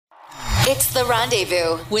It's The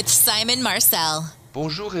Rendezvous with Simon Marcel.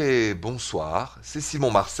 Bonjour et bonsoir, c'est Simon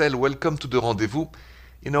Marcel. Welcome to The Rendezvous.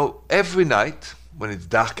 You know, every night when it's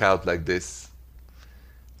dark out like this,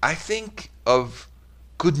 I think of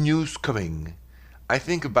good news coming. I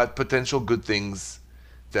think about potential good things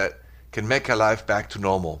that can make our life back to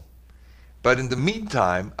normal. But in the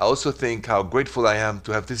meantime, I also think how grateful I am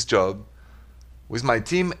to have this job with my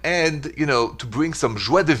team and, you know, to bring some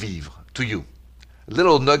joie de vivre to you.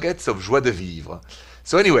 Little nuggets of joie de vivre.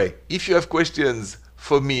 So anyway, if you have questions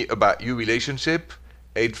for me about your relationship,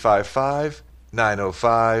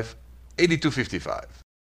 855-905-8255.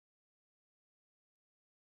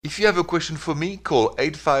 If you have a question for me, call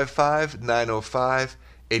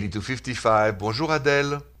 855-905-8255. Bonjour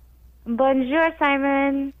Adèle. Bonjour,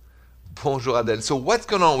 Simon. Bonjour Adèle. So what's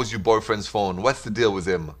going on with your boyfriend's phone? What's the deal with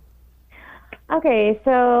him? Okay,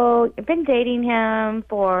 so I've been dating him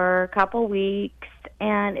for a couple weeks,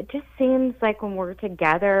 and it just seems like when we're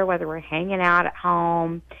together, whether we're hanging out at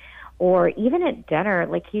home or even at dinner,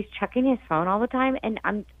 like he's checking his phone all the time, and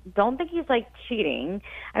I don't think he's like cheating.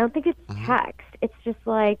 I don't think it's text. It's just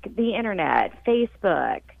like the internet,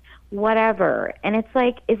 Facebook, whatever. And it's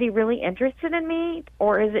like, is he really interested in me,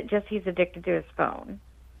 or is it just he's addicted to his phone?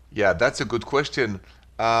 Yeah, that's a good question.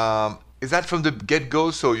 Is that from the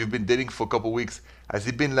get-go? So you've been dating for a couple weeks. Has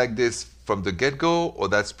it been like this from the get-go, or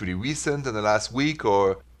that's pretty recent in the last week,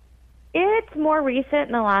 or? It's more recent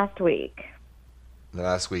in the last week. In the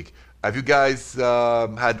last week. Have you guys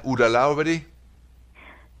had Ooh La La already?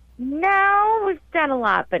 No, we've done a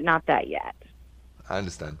lot, but not that yet. I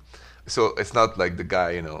understand. So it's not like the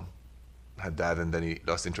guy, you know, had that and then he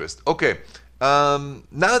lost interest. Okay. Now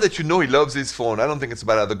that you know he loves his phone, I don't think it's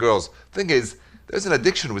about other girls. Thing is, there's an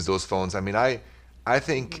addiction with those phones. I mean, I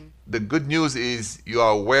think the good news is you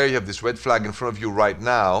are aware you have this red flag in front of you right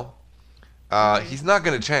now. He's not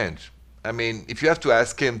going to change. I mean, if you have to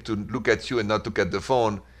ask him to look at you and not look at the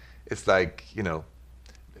phone, it's like, you know,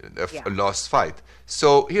 a lost fight.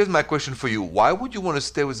 So here's my question for you. Why would you want to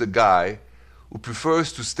stay with a guy who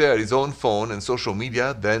prefers to stare at his own phone and social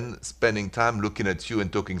media than spending time looking at you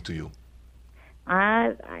and talking to you?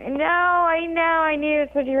 I know, I knew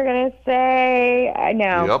that's what you were going to say. I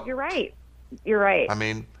know. Yep. You're right. I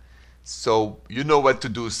mean, so you know what to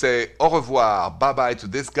do. Say au revoir, bye-bye to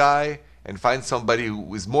this guy and find somebody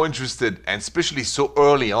who is more interested, and especially so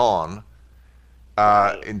early on,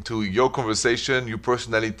 into your conversation, your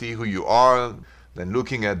personality, who you are, than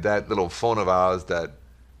looking at that little phone of ours that,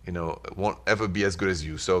 you know, won't ever be as good as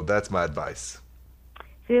you. So that's my advice.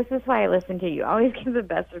 See, this is why I listen to you. You always give the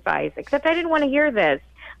best advice, except I didn't want to hear this,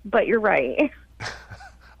 but you're right.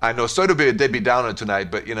 I know, sorry to be a Debbie Downer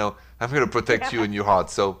tonight, but, you know, I'm going to protect you in your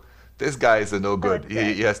heart. So this guy is a no good.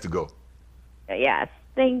 He has to go. Yes,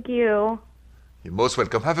 thank you. You're most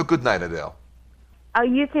welcome. Have a good night, Adele. Oh,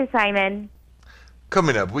 you too, Simon.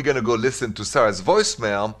 Coming up, we're going to go listen to Sarah's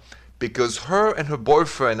voicemail because her and her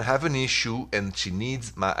boyfriend have an issue and she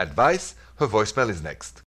needs my advice. Her voicemail is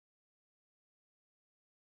next.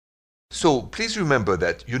 So please remember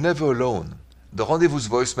that you're never alone. The Rendezvous's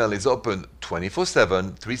voicemail is open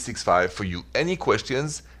 24/7, 365 for you. Any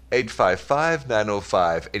questions,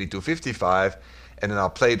 855-905-8255, and then I'll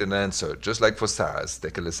play it and answer, just like for Sarah's.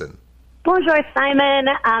 Take a listen. Bonjour, Simon.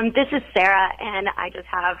 This is Sarah, and I just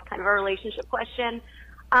have kind of a relationship question.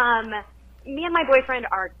 Me and my boyfriend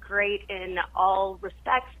are great in all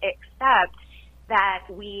respects, except that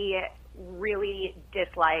we really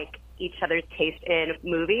dislike each other's taste in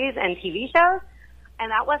movies and TV shows. And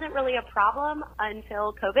that wasn't really a problem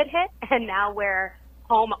until COVID hit, and now we're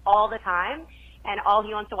home all the time, and all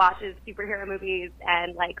he wants to watch is superhero movies,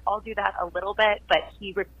 and, like, I'll do that a little bit, but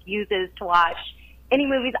he refuses to watch any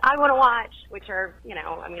movies I want to watch, which are, you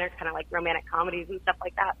know, I mean, they're kind of like romantic comedies and stuff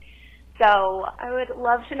like that. So I would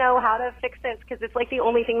love to know how to fix this, because it's, like, the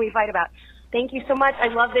only thing we fight about. Thank you so much. I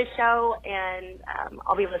love this show, and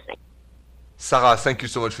I'll be listening. Sarah, thank you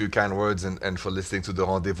so much for your kind words and for listening to The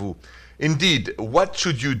Rendezvous. Indeed, what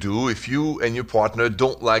should you do if you and your partner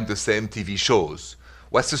don't like the same TV shows?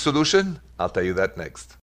 What's the solution? I'll tell you that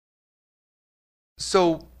next.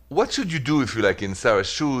 So, what should you do if you're like in Sarah's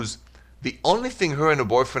shoes? The only thing her and her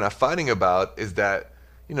boyfriend are fighting about is that,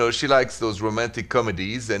 you know, she likes those romantic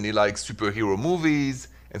comedies and he likes superhero movies.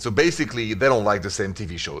 And so basically, they don't like the same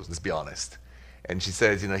TV shows, let's be honest. And she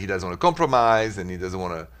says, you know, he doesn't want to compromise and he doesn't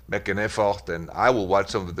want to make an effort. And I will watch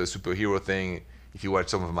some of the superhero thing if you watch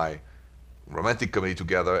some of my romantic comedy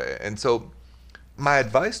together. And so my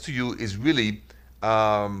advice to you is really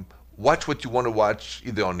watch what you want to watch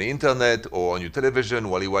either on the internet or on your television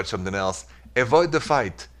while you watch something else. Avoid the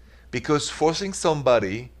fight, because forcing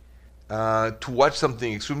somebody to watch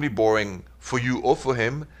something extremely boring for you or for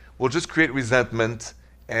him will just create resentment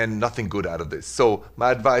and nothing good out of this. So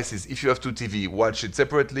my advice is, if you have two TV, watch it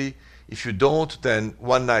separately. If you don't, then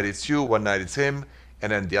one night it's you, one night it's him,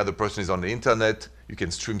 and then the other person is on the internet. You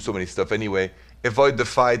can stream so many stuff anyway. Avoid the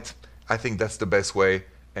fight. I think that's the best way.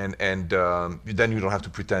 And then you don't have to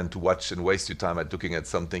pretend to watch and waste your time at looking at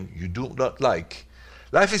something you do not like.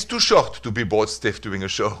 Life is too short to be bored stiff doing a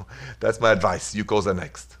show. That's my advice. You calls are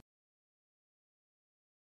next.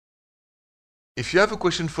 If you have a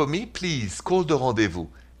question for me, please call the rendezvous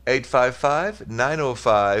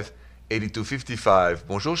 855-905-8255.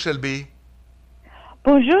 Bonjour, Shelby.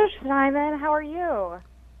 Bonjour, Simon. How are you?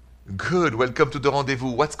 Good. Welcome to the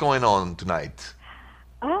rendezvous. What's going on tonight?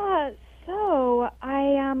 So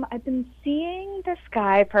I've been seeing this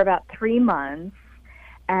guy for about 3 months,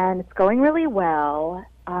 and it's going really well.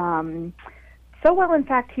 So well, in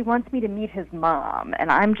fact, he wants me to meet his mom,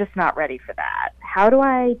 and I'm just not ready for that. How do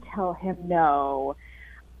I tell him no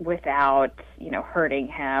without, hurting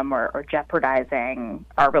him or jeopardizing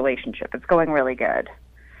our relationship? It's going really good.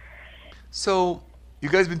 So, you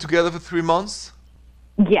guys been together for 3 months?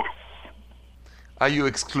 Yes. Are you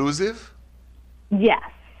exclusive? Yes.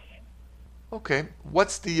 Okay.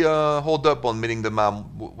 What's the hold up on meeting the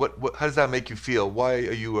mom? How does that make you feel? Why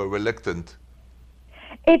are you reluctant?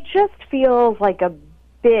 It just feels like a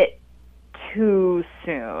bit too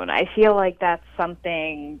soon. I feel like that's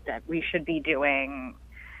something that we should be doing,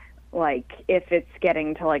 like, if it's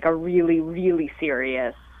getting to, like, a really, really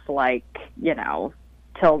serious, like,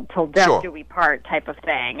 till death Sure. do we part type of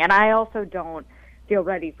thing. And I also don't feel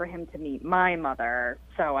ready for him to meet my mother,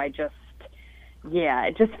 so it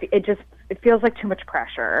feels like too much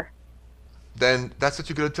pressure. Then that's what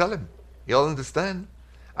you're going to tell him. He'll understand.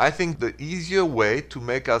 I think the easier way to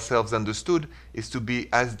make ourselves understood is to be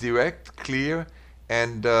as direct, clear,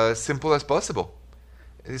 and simple as possible.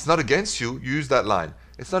 It's not against you. You use that line.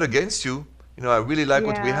 It's not against you. I really like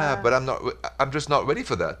what we have, but I'm just not ready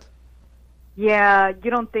for that. Yeah, you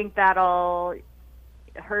don't think that'll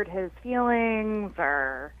hurt his feelings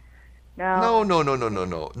or no?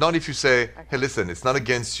 No. Not if you say, hey, listen, it's not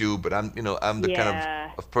against you, but I'm the kind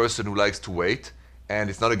of person who likes to wait, and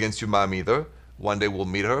it's not against you, mom, either. One day we'll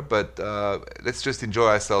meet her, but let's just enjoy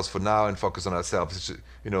ourselves for now and focus on ourselves. It's just,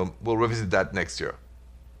 we'll revisit that next year.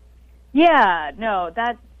 Yeah, no,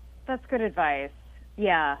 that's good advice.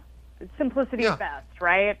 Yeah, simplicity is best,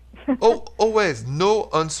 right? Always, no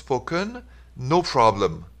unspoken, no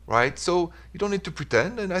problem, right? So you don't need to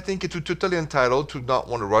pretend, and I think you're totally entitled to not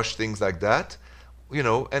want to rush things like that,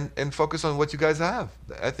 and focus on what you guys have.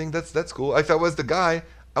 I think that's cool. If I was the guy,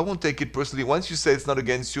 I won't take it personally. Once you say it's not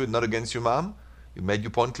against you and not against your mom, you made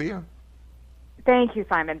your point clear. Thank you,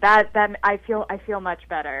 Simon. That I feel much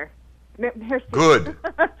better. Merci. Good.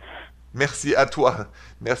 Merci à toi.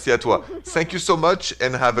 Merci à toi. Thank you so much,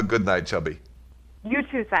 and have a good night, Shelby. You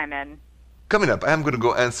too, Simon. Coming up, I am going to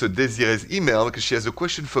go answer Desiree's email because she has a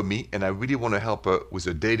question for me, and I really want to help her with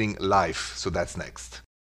her dating life. So that's next.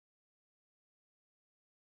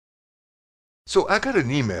 So I got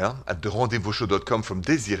an email at therendezvousshow.com from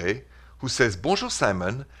Desiree, who says, Bonjour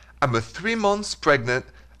Simon, I'm 3 months pregnant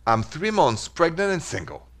and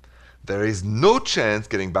single. There is no chance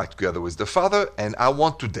getting back together with the father, and I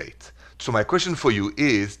want to date. So my question for you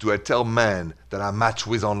is, do I tell men that I match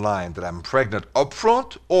with online that I'm pregnant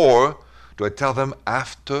upfront, or do I tell them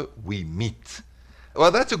after we meet?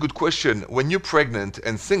 Well, that's a good question. When you're pregnant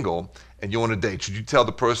and single and you want to date, should you tell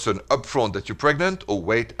the person upfront that you're pregnant or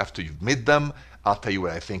wait after you've met them? I'll tell you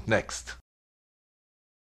what I think next.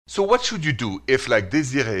 So what should you do if, like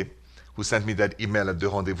Desiree, who sent me that email at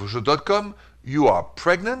therendezvousshow.com, you are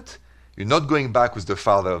pregnant, you're not going back with the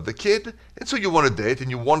father of the kid, and so you want to date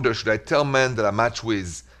and you wonder, should I tell men that I match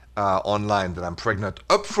with online that I'm pregnant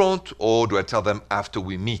upfront, or do I tell them after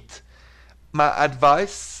we meet? My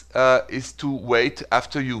advice is to wait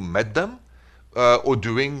after you met them or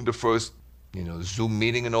during the first Zoom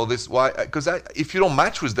meeting and all this. Why? Because if you don't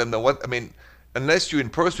match with them, then what? I mean, unless you're in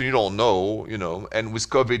person, you don't know, and with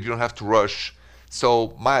COVID, you don't have to rush.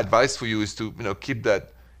 So my advice for you is to, keep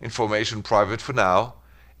that information private for now.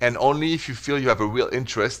 And only if you feel you have a real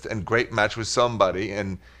interest and great match with somebody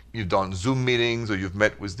and you've done Zoom meetings or you've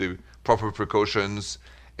met with the proper precautions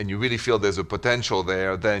and you really feel there's a potential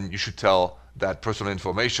there, then you should tell that personal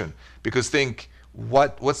information. Because think,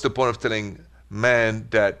 what's the point of telling men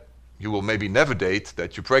that you will maybe never date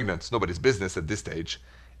that you're pregnant? It's nobody's business at this stage.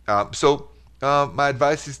 So my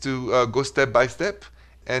advice is to go step by step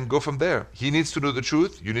and go from there. He needs to know the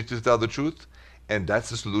truth. You need to tell the truth. And that's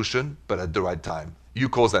the solution, but at the right time. You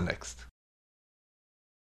calls are next.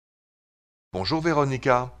 Bonjour,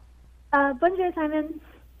 Veronica. Bonjour, Simon.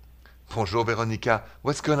 Bonjour, Veronica.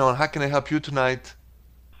 What's going on? How can I help you tonight?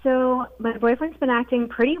 So my boyfriend's been acting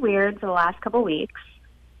pretty weird for the last couple weeks,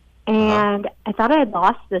 Uh-huh. and I thought I had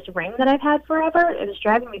lost this ring that I've had forever. It was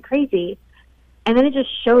driving me crazy, and then it just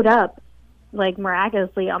showed up, like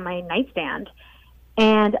miraculously, on my nightstand.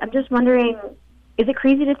 And I'm just wondering, is it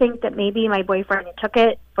crazy to think that maybe my boyfriend took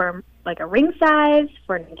it for like a ring size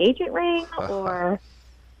for an engagement ring, or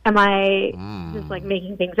am I just like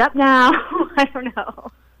making things up now? I don't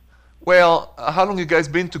know. Well, how long you guys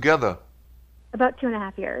been together? About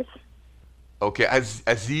 2.5 years. Okay,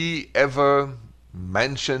 has he ever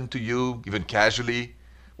mentioned to you, even casually,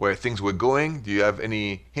 where things were going? Do you have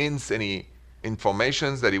any hints, any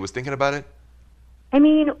informations that he was thinking about it? I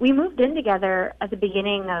mean, we moved in together at the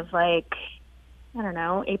beginning of like, I don't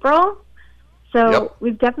know, April. So Yep.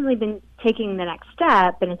 we've definitely been taking the next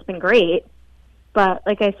step, and it's been great. But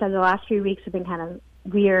like I said, the last few weeks have been kind of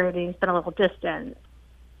weird, and he's been a little distant.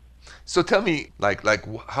 So tell me,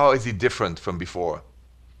 how is he different from before?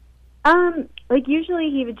 Like usually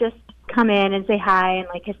he would just come in and say hi and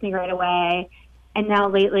like kiss me right away. And now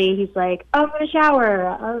lately he's like, "Oh, I'm gonna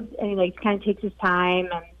shower," and he like kind of takes his time,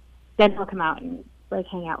 and then he'll come out and like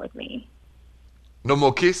hang out with me. No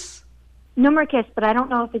more kiss? No more kiss, but I don't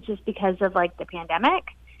know if it's just because of like the pandemic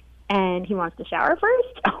and he wants to shower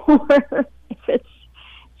first, or if it's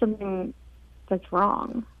something that's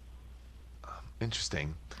wrong.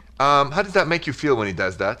 Interesting. How does that make you feel when he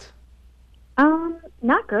does that?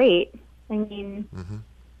 Not great. I mean,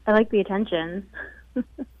 I like the attention.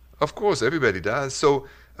 Of course, everybody does. So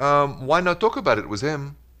why not talk about it with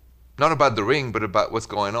him? Not about the ring, but about what's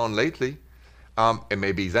going on lately. And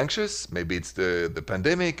maybe he's anxious, maybe it's the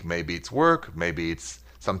pandemic, maybe it's work, maybe it's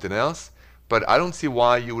something else. But I don't see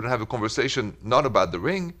why you wouldn't have a conversation not about the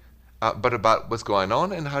ring, but about what's going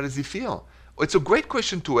on and how does he feel. It's a great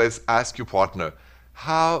question to ask your partner.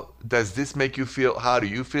 How does this make you feel? How are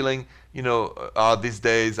you feeling? You know, are these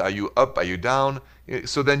days, are you up, are you down?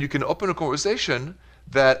 So then you can open a conversation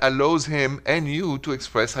that allows him and you to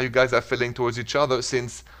express how you guys are feeling towards each other,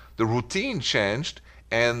 since the routine changed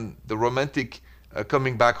and the romantic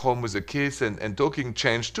coming back home with a kiss and talking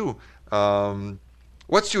changed too.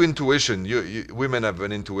 What's your intuition? Women have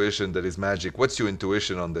an intuition that is magic. What's your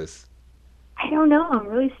intuition on this? I don't know. I'm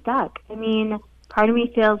really stuck. I mean, part of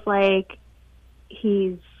me feels like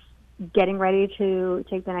he's getting ready to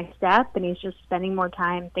take the next step and he's just spending more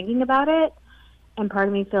time thinking about it. And part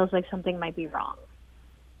of me feels like something might be wrong.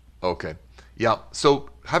 Okay. Yeah. So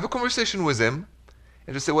have a conversation with him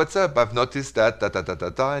and just say, "What's up? I've noticed that,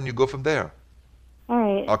 and you go from there." All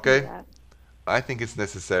right. Okay. I think it's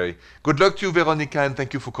necessary. Good luck to you, Veronica, and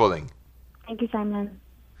thank you for calling. Thank you, Simon.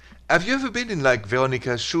 Have you ever been in like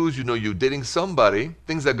Veronica's shoes? You know, you're dating somebody,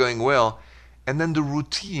 things are going well, and then the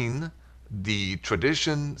routine, the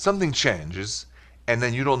tradition, something changes, and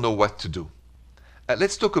then you don't know what to do.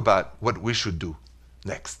 Let's talk about what we should do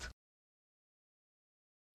next.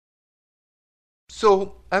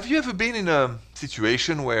 So, have you ever been in a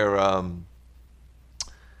situation where,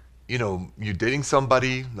 you're dating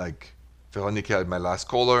somebody, like Veronica, my last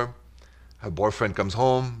caller, her boyfriend comes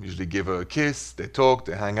home, usually give her a kiss, they talk,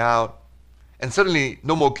 they hang out, and suddenly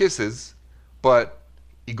no more kisses, but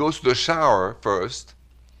he goes to the shower first,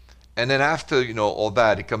 and then after, all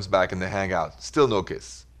that, he comes back and they hang out, still no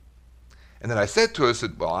kiss. And then I said to her,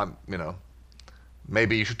 well,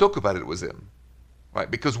 maybe you should talk about it with him, right?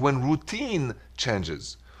 Because when routine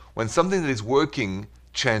changes, when something that is working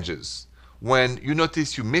changes, when you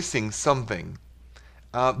notice you're missing something,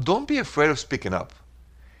 don't be afraid of speaking up.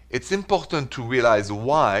 It's important to realize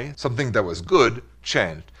why something that was good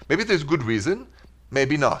changed. Maybe there's good reason,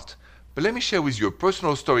 maybe not. But let me share with you a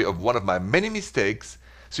personal story of one of my many mistakes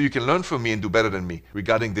so you can learn from me and do better than me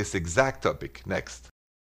regarding this exact topic next.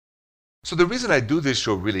 So the reason I do this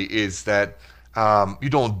show really is that you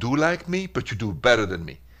don't do like me, but you do better than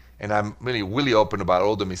me. And I'm really open about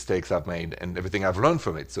all the mistakes I've made and everything I've learned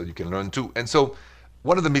from it, so you can learn too. And so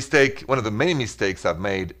one of the many mistakes I've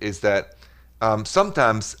made is that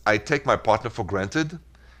sometimes I take my partner for granted.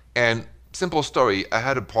 And simple story, I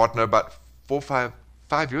had a partner about 5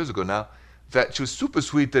 years ago now, that she was super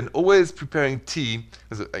sweet and always preparing tea.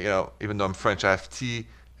 Even though I'm French, I have tea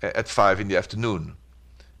at 5 in the afternoon,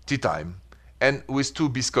 tea time, and with 2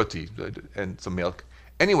 biscotti and some milk.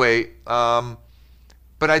 Anyway,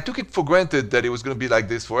 but I took it for granted that it was going to be like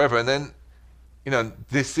this forever. And then,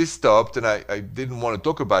 this stopped, and I didn't want to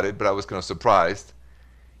talk about it, but I was kind of surprised.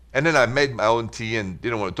 And then I made my own tea and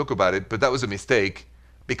didn't want to talk about it, but that was a mistake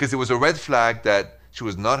because it was a red flag that she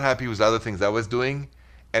was not happy with other things I was doing.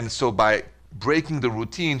 And so by breaking the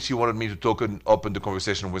routine, she wanted me to open the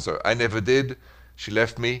conversation with her. I never did. She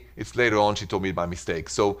left me. It's later on she told me my mistake.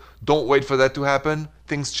 So don't wait for that to happen.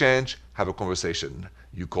 Things change. Have a conversation.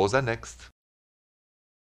 You calls are next.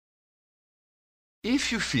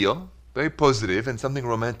 If you feel very positive and something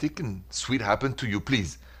romantic and sweet happened to you,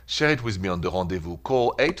 please share it with me on the rendezvous.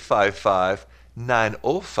 Call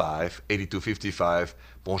 855-905-8255.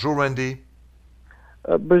 Bonjour, Randy.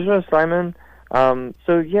 Bonjour, Simon. I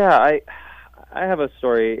have a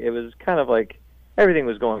story. It was kind of like everything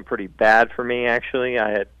was going pretty bad for me. Actually,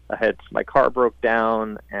 I had my car broke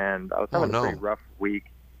down, and I was having a pretty rough week.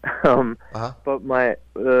 But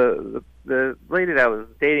the lady that I was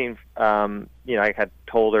dating, I had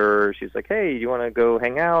told her, she's like, "Hey, you want to go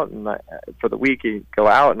hang out?" And for the week, you go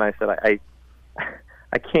out. And I said, I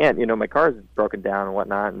can't. My car's broken down and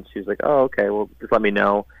whatnot. And she's like, "Oh, okay. Well, just let me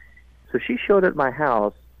know." So she showed at my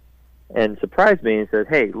house and surprised me and said,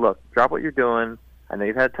 "Hey, look, drop what you're doing. I know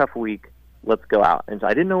you've had a tough week. Let's go out." And so I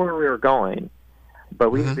didn't know where we were going,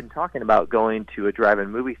 but we had been talking about going to a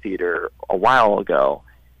drive-in movie theater a while ago.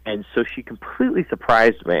 And so she completely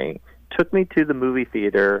surprised me, took me to the movie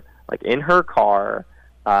theater, like in her car.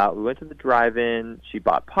 We went to the drive-in. She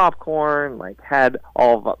bought popcorn, like had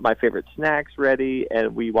all of my favorite snacks ready,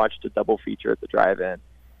 and we watched a double feature at the drive-in.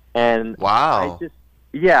 And wow. It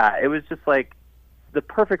was just like the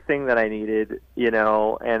perfect thing that I needed,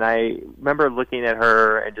 and I remember looking at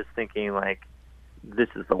her and just thinking, like, this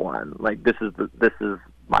is the one. Like, this is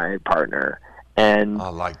my partner. And I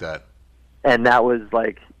like that. And that was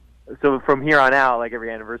like, so from here on out, like every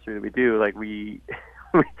anniversary that we do, like we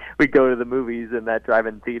go to the movies, and that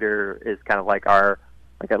drive-in theater is kind of like a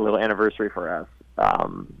little anniversary for us. I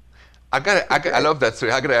love that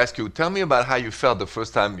story. I gotta ask you, tell me about how you felt the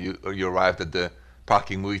first time you arrived at the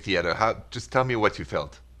parking movie theater. Just tell me what you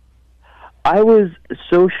felt. I was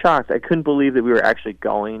so shocked. I couldn't believe that we were actually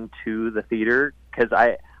going to the theater, because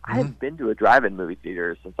I hadn't been to a drive-in movie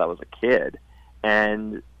theater since I was a kid,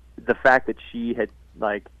 and the fact that she had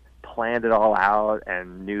like planned it all out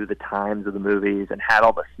and knew the times of the movies and had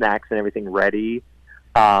all the snacks and everything ready.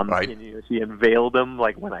 Right. And, she unveiled them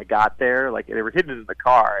like when I got there, like they were hidden in the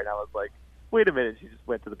car, and I was like, "Wait a minute!" She just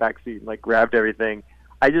went to the back seat and like grabbed everything.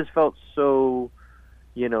 I just felt so,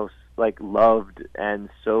 like loved and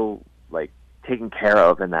so like taken care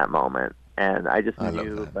of in that moment, and I just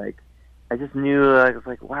knew I was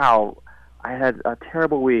like, wow, I had a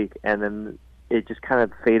terrible week, and then it just kind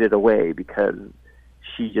of faded away because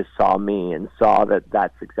she just saw me and saw that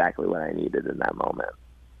that's exactly what I needed in that moment.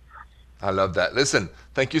 I love that. Listen,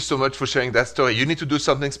 thank you so much for sharing that story. You need to do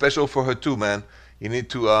something special for her too, man. You need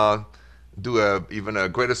to do even a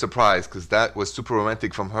greater surprise, because that was super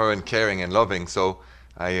romantic from her and caring and loving. So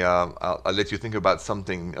I'll let you think about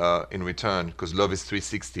something in return, because love is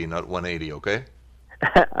 360, not 180, okay?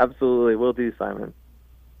 Absolutely. Will do, Simon.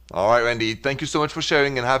 All right, Randy. Thank you so much for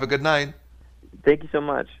sharing, and have a good night. Thank you so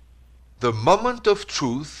much. The moment of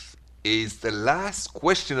truth is the last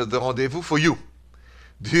question of the rendezvous for you.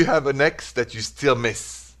 Do you have an ex that you still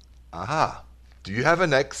miss? Aha. Do you have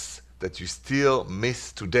an ex that you still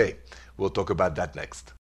miss today? We'll talk about that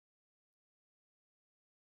next.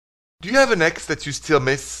 Do you have an ex that you still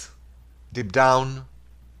miss? Deep down?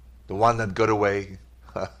 The one that got away?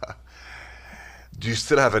 Do you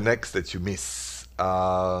still have an ex that you miss?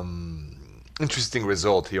 Interesting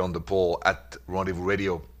result here on the poll at Rendezvous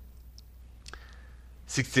Radio.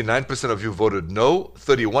 69% of you voted no.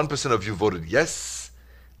 31% of you voted yes.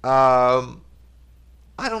 I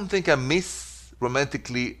don't think I miss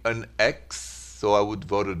romantically an ex, so I would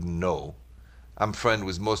vote no. I'm friends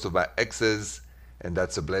with most of my exes, and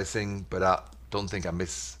that's a blessing, but I don't think I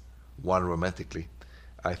miss one romantically.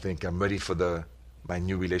 I think I'm ready for my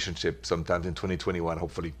new relationship sometime in 2021,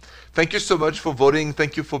 hopefully. Thank you so much for voting.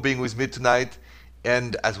 Thank you for being with me tonight.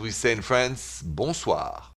 And as we say in France,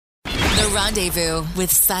 bonsoir. The Rendezvous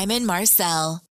with Simon Marcel.